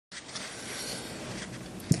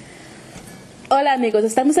Hola amigos,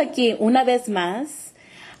 estamos aquí una vez más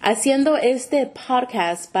haciendo este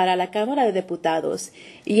podcast para la Cámara de Diputados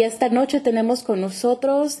y esta noche tenemos con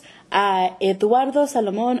nosotros a Eduardo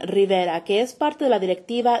Solomón Rivera, que es parte de la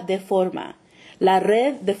directiva de Forma, la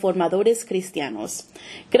red de formadores cristianos.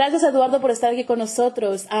 Gracias Eduardo por estar aquí con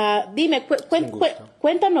nosotros. Dime,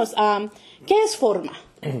 cuéntanos, ¿qué es Forma?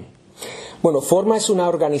 Bueno, Forma es una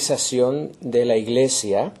organización de la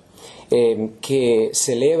Iglesia que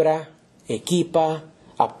celebra, equipa,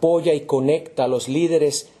 apoya y conecta a los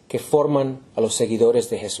líderes que forman a los seguidores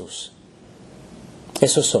de Jesús.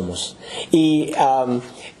 Esos somos. Y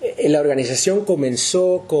la organización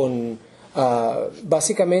comenzó con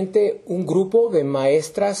básicamente un grupo de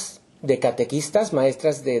maestras, de catequistas,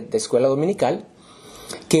 maestras de escuela dominical,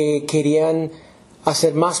 que querían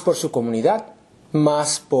hacer más por su comunidad,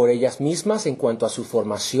 más por ellas mismas en cuanto a su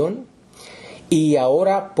formación. Y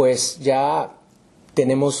ahora pues ya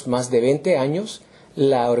tenemos más de 20 años.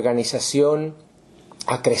 La organización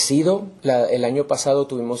ha crecido. El año pasado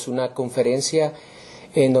tuvimos una conferencia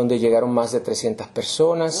en donde llegaron más de 300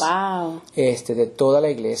 personas. Wow. De toda la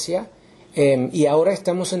iglesia. Y ahora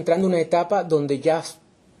estamos entrando en una etapa donde ya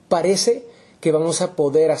parece que vamos a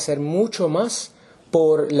poder hacer mucho más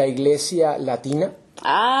por la iglesia latina. De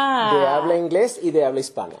habla inglés y de habla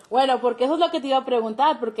hispana. Bueno, porque eso es lo que te iba a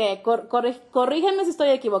preguntar, porque corrígeme si estoy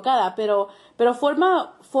equivocada, pero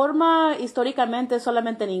forma históricamente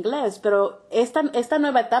solamente en inglés, pero esta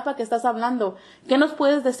nueva etapa que estás hablando, ¿qué nos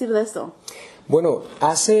puedes decir de eso? Bueno,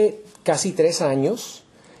 hace casi 3 años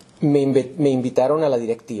me invitaron a la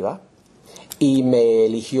directiva y me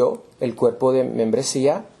eligió el cuerpo de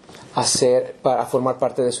membresía para formar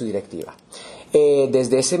parte de su directiva.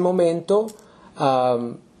 Desde ese momento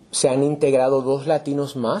se han integrado 2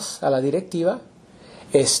 latinos más a la directiva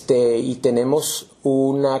y tenemos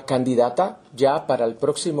una candidata ya para el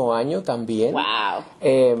próximo año también. Wow.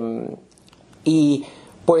 Y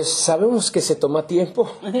pues sabemos que se toma tiempo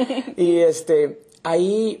y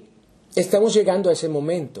ahí estamos llegando a ese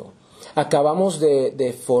momento. Acabamos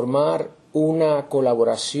de formar una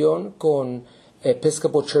colaboración con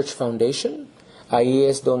Episcopal Church Foundation. Ahí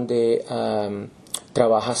es donde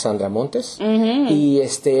trabaja Sandra Montes. Uh-huh. Y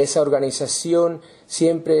esa organización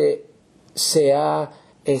siempre se ha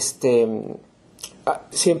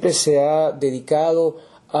dedicado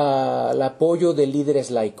al apoyo de líderes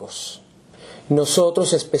laicos.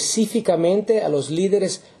 Nosotros específicamente a los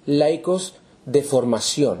líderes laicos de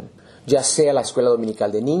formación, ya sea la escuela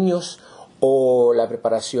dominical de niños o la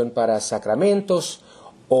preparación para sacramentos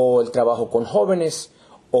o el trabajo con jóvenes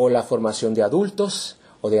o la formación de adultos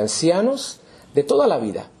o de ancianos, de toda la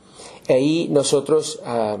vida. Ahí nosotros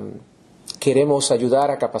queremos ayudar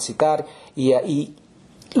a capacitar y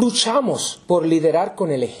luchamos por liderar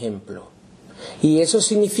con el ejemplo. Y eso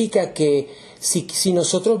significa que si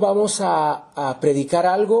nosotros vamos a predicar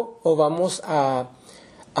algo o vamos a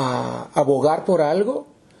abogar por algo,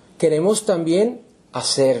 queremos también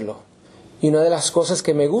hacerlo. Y una de las cosas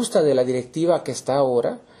que me gusta de la directiva que está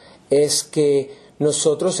ahora es que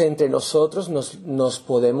entre nosotros nos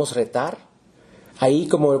podemos retar. Ahí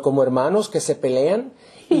como hermanos que se pelean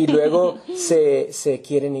y luego se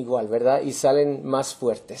quieren igual, ¿verdad? Y salen más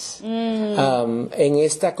fuertes. En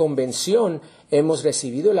esta convención hemos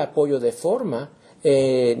recibido el apoyo de Forma,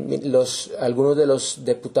 algunos de los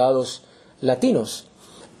diputados latinos,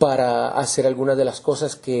 para hacer algunas de las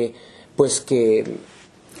cosas que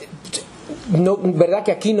no, verdad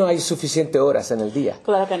que aquí no hay suficientes horas en el día.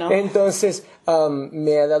 Claro que no. Entonces,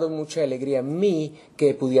 me ha dado mucha alegría a mí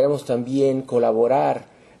que pudiéramos también colaborar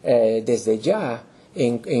desde ya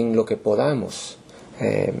en lo que podamos.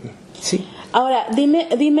 Sí. Ahora, dime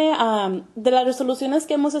de las resoluciones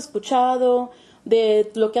que hemos escuchado, de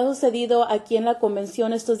lo que ha sucedido aquí en la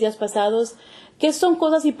convención estos días pasados, ¿qué son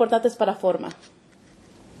cosas importantes para Forma?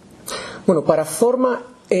 Bueno, para Forma,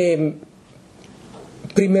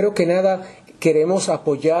 primero que nada, queremos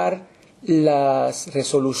apoyar las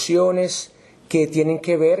resoluciones que tienen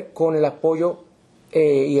que ver con el apoyo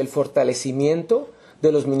y el fortalecimiento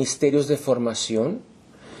de los ministerios de formación,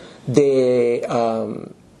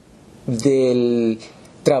 del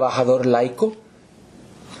trabajador laico.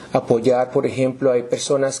 Apoyar, por ejemplo, hay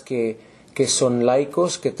personas que son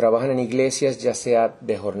laicos, que trabajan en iglesias, ya sea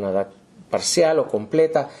de jornada parcial o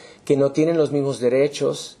completa, que no tienen los mismos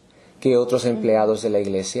derechos que otros empleados de la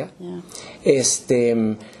iglesia.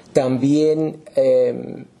 Yeah. También,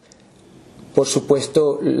 por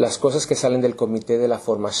supuesto, las cosas que salen del comité de la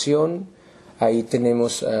formación. Ahí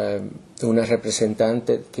tenemos una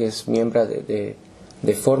representante que es miembro de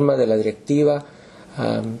Forma, de la directiva.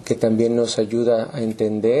 que también nos ayuda a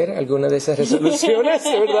entender algunas de esas resoluciones,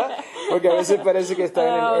 ¿verdad? Porque a veces parece que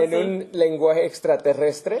están en un lenguaje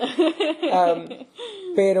extraterrestre.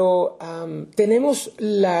 Pero tenemos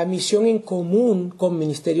la misión en común con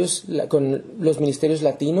los ministerios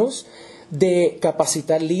latinos de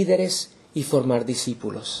capacitar líderes y formar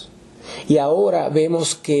discípulos. Y ahora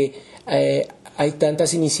vemos que hay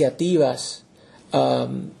tantas iniciativas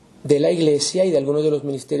de la Iglesia y de algunos de los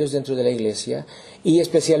ministerios dentro de la Iglesia, y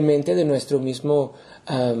especialmente de nuestro mismo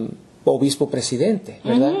obispo presidente,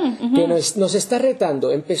 ¿verdad? Que nos está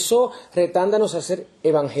retando, empezó retándonos a ser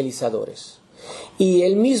evangelizadores. Y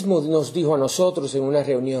él mismo nos dijo a nosotros en una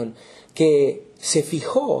reunión que se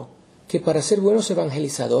fijó que para ser buenos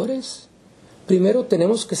evangelizadores, primero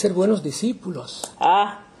tenemos que ser buenos discípulos.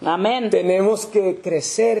 Amén. Tenemos que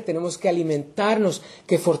crecer, tenemos que alimentarnos,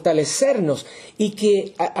 que fortalecernos, y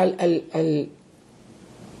que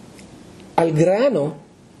al grano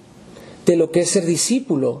de lo que es ser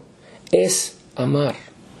discípulo es amar.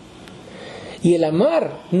 Y el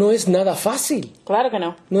amar no es nada fácil. Claro que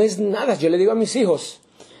no. No es nada. Yo le digo a mis hijos,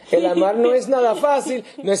 el amar no es nada fácil.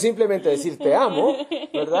 No es simplemente decir te amo,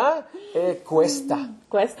 ¿verdad? Cuesta.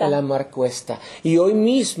 El amar cuesta. Y hoy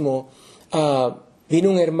mismo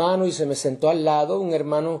vino un hermano y se me sentó al lado, un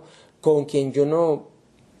hermano con quien yo no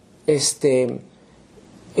siempre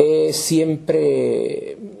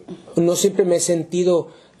me he sentido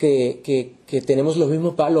que tenemos los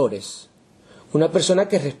mismos valores. Una persona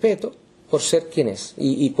que respeto por ser quien es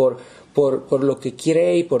y por lo que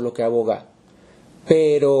quiere y por lo que aboga.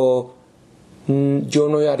 Pero yo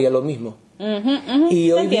no haría lo mismo.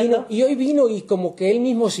 Y hoy vino y como que él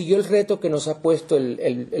mismo siguió el reto que nos ha puesto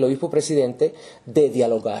el obispo presidente de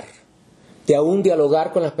dialogar. De aún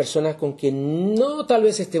dialogar con las personas con quien no tal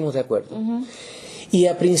vez estemos de acuerdo. Y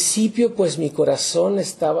al principio, pues mi corazón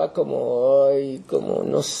estaba como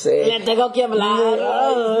no sé. Le tengo que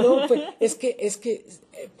hablar. No, pues, es que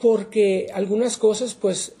porque algunas cosas,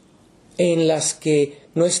 pues, en las que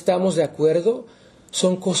no estamos de acuerdo,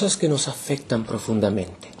 son cosas que nos afectan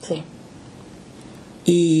profundamente. Sí.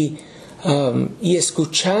 Y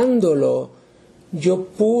escuchándolo, yo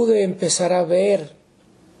pude empezar a ver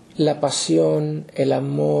la pasión, el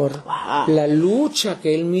amor, la lucha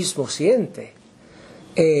que él mismo siente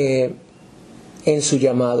en su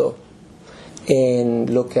llamado,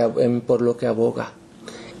 por lo que aboga,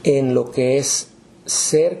 en lo que es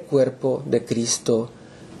ser cuerpo de Cristo,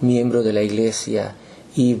 miembro de la Iglesia,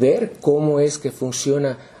 y ver cómo es que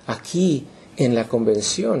funciona aquí en la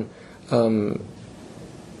convención.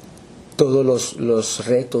 Todos los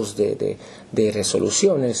retos de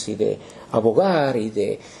resoluciones y de abogar y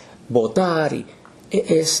de votar,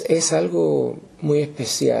 es algo muy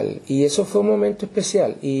especial, y eso fue un momento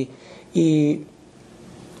especial y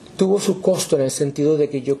tuvo su costo en el sentido de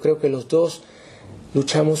que yo creo que los dos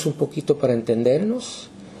luchamos un poquito para entendernos,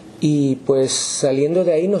 y pues saliendo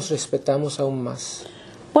de ahí nos respetamos aún más.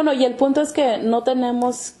 Bueno, y el punto es que no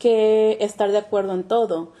tenemos que estar de acuerdo en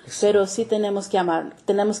todo. Exacto. Pero sí tenemos que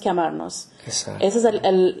amarnos. Exacto. Ese es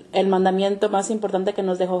el mandamiento más importante que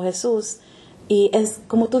nos dejó Jesús. Y es,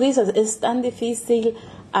 como tú dices, es tan difícil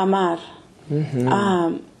amar.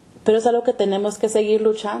 Pero es algo que tenemos que seguir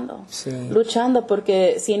luchando. Sí. Luchando,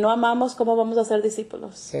 porque si no amamos, ¿cómo vamos a ser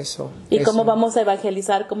discípulos? ¿Cómo vamos a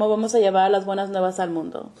evangelizar? ¿Cómo vamos a llevar las buenas nuevas al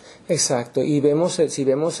mundo? Exacto. Y si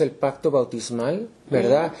vemos el pacto bautismal,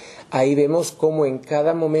 ¿verdad? Ahí vemos cómo en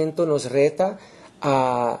cada momento nos reta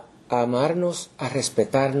a amarnos, a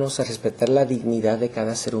respetar la dignidad de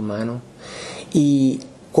cada ser humano. Y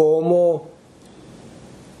cómo,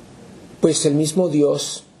 pues el mismo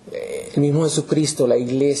Dios, el mismo Jesucristo, la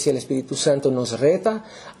Iglesia, el Espíritu Santo nos reta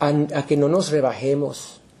a que no nos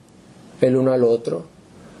rebajemos el uno al otro,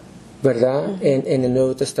 ¿verdad? En el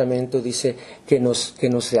Nuevo Testamento dice que nos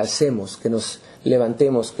realcemos, que nos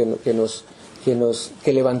levantemos, que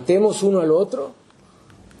levantemos uno al otro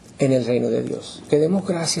en el reino de Dios. Que demos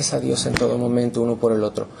gracias a Dios en todo momento uno por el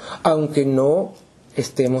otro, aunque no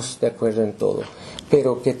estemos de acuerdo en todo,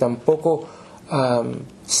 pero que tampoco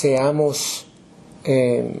seamos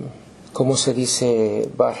 ¿cómo se dice?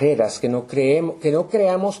 Barreras, que no debemos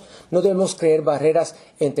creer barreras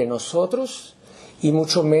entre nosotros, y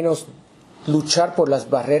mucho menos luchar por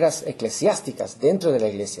las barreras eclesiásticas dentro de la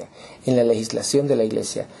Iglesia, en la legislación de la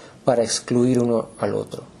Iglesia, para excluir uno al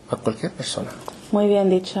otro, a cualquier persona. Muy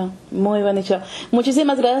bien dicho, muy bien dicho.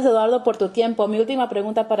 Muchísimas gracias, Eduardo, por tu tiempo. Mi última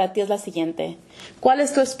pregunta para ti es la siguiente. ¿Cuál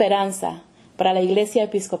es tu esperanza para la Iglesia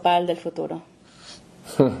Episcopal del futuro?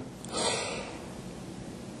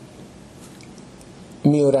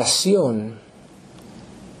 Mi oración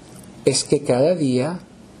es que cada día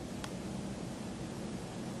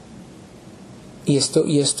Y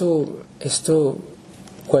esto,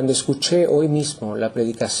 cuando escuché hoy mismo la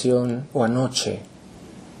predicación, o anoche,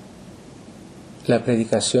 la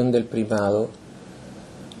predicación del primado,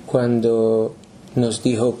 cuando nos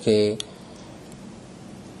dijo que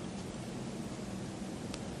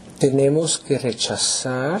tenemos que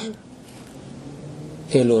rechazar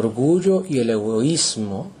el orgullo y el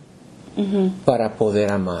egoísmo para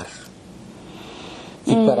poder amar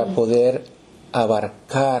y para poder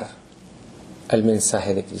abarcar el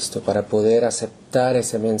mensaje de Cristo, para poder aceptar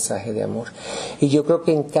ese mensaje de amor. Y yo creo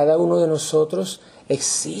que en cada uno de nosotros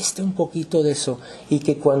existe un poquito de eso, y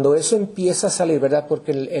que cuando eso empieza a salir, ¿verdad?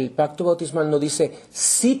 Porque el pacto bautismal no dice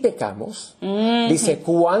si pecamos, dice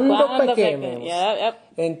cuando pequemos.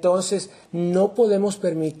 Entonces no podemos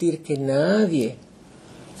permitir que nadie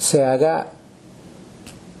se haga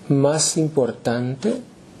más importante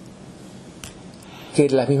que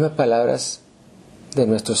las mismas palabras de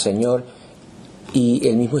nuestro Señor y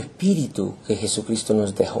el mismo espíritu que Jesucristo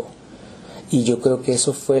nos dejó. Y yo creo que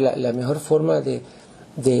eso fue la mejor forma de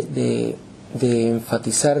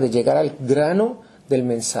enfatizar, de llegar al grano del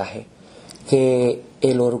mensaje, que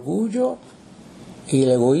el orgullo y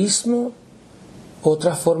el egoísmo,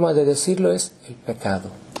 otra forma de decirlo es el pecado.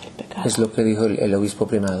 Es lo que dijo el obispo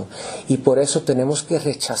primado. Y por eso tenemos que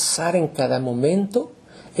rechazar en cada momento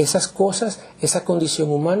esas cosas, esa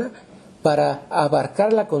condición humana, para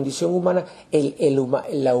abarcar la condición humana,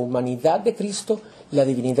 la humanidad de Cristo, la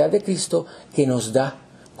divinidad de Cristo, que nos da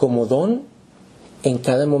como don en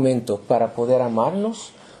cada momento para poder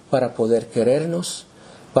amarnos, para poder querernos,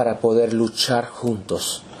 para poder luchar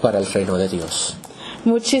juntos para el reino de Dios.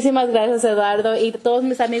 Muchísimas gracias, Eduardo, y todos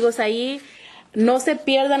mis amigos ahí. No se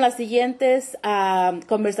pierdan las siguientes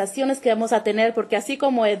conversaciones que vamos a tener, porque así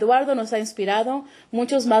como Eduardo nos ha inspirado,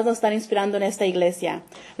 muchos más nos están inspirando en esta iglesia.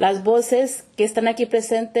 Las voces que están aquí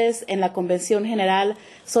presentes en la convención general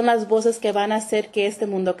son las voces que van a hacer que este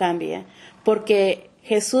mundo cambie, porque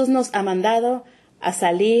Jesús nos ha mandado a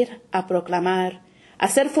salir, a proclamar, a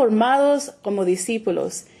ser formados como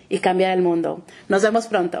discípulos y cambiar el mundo. Nos vemos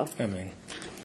pronto. Amén.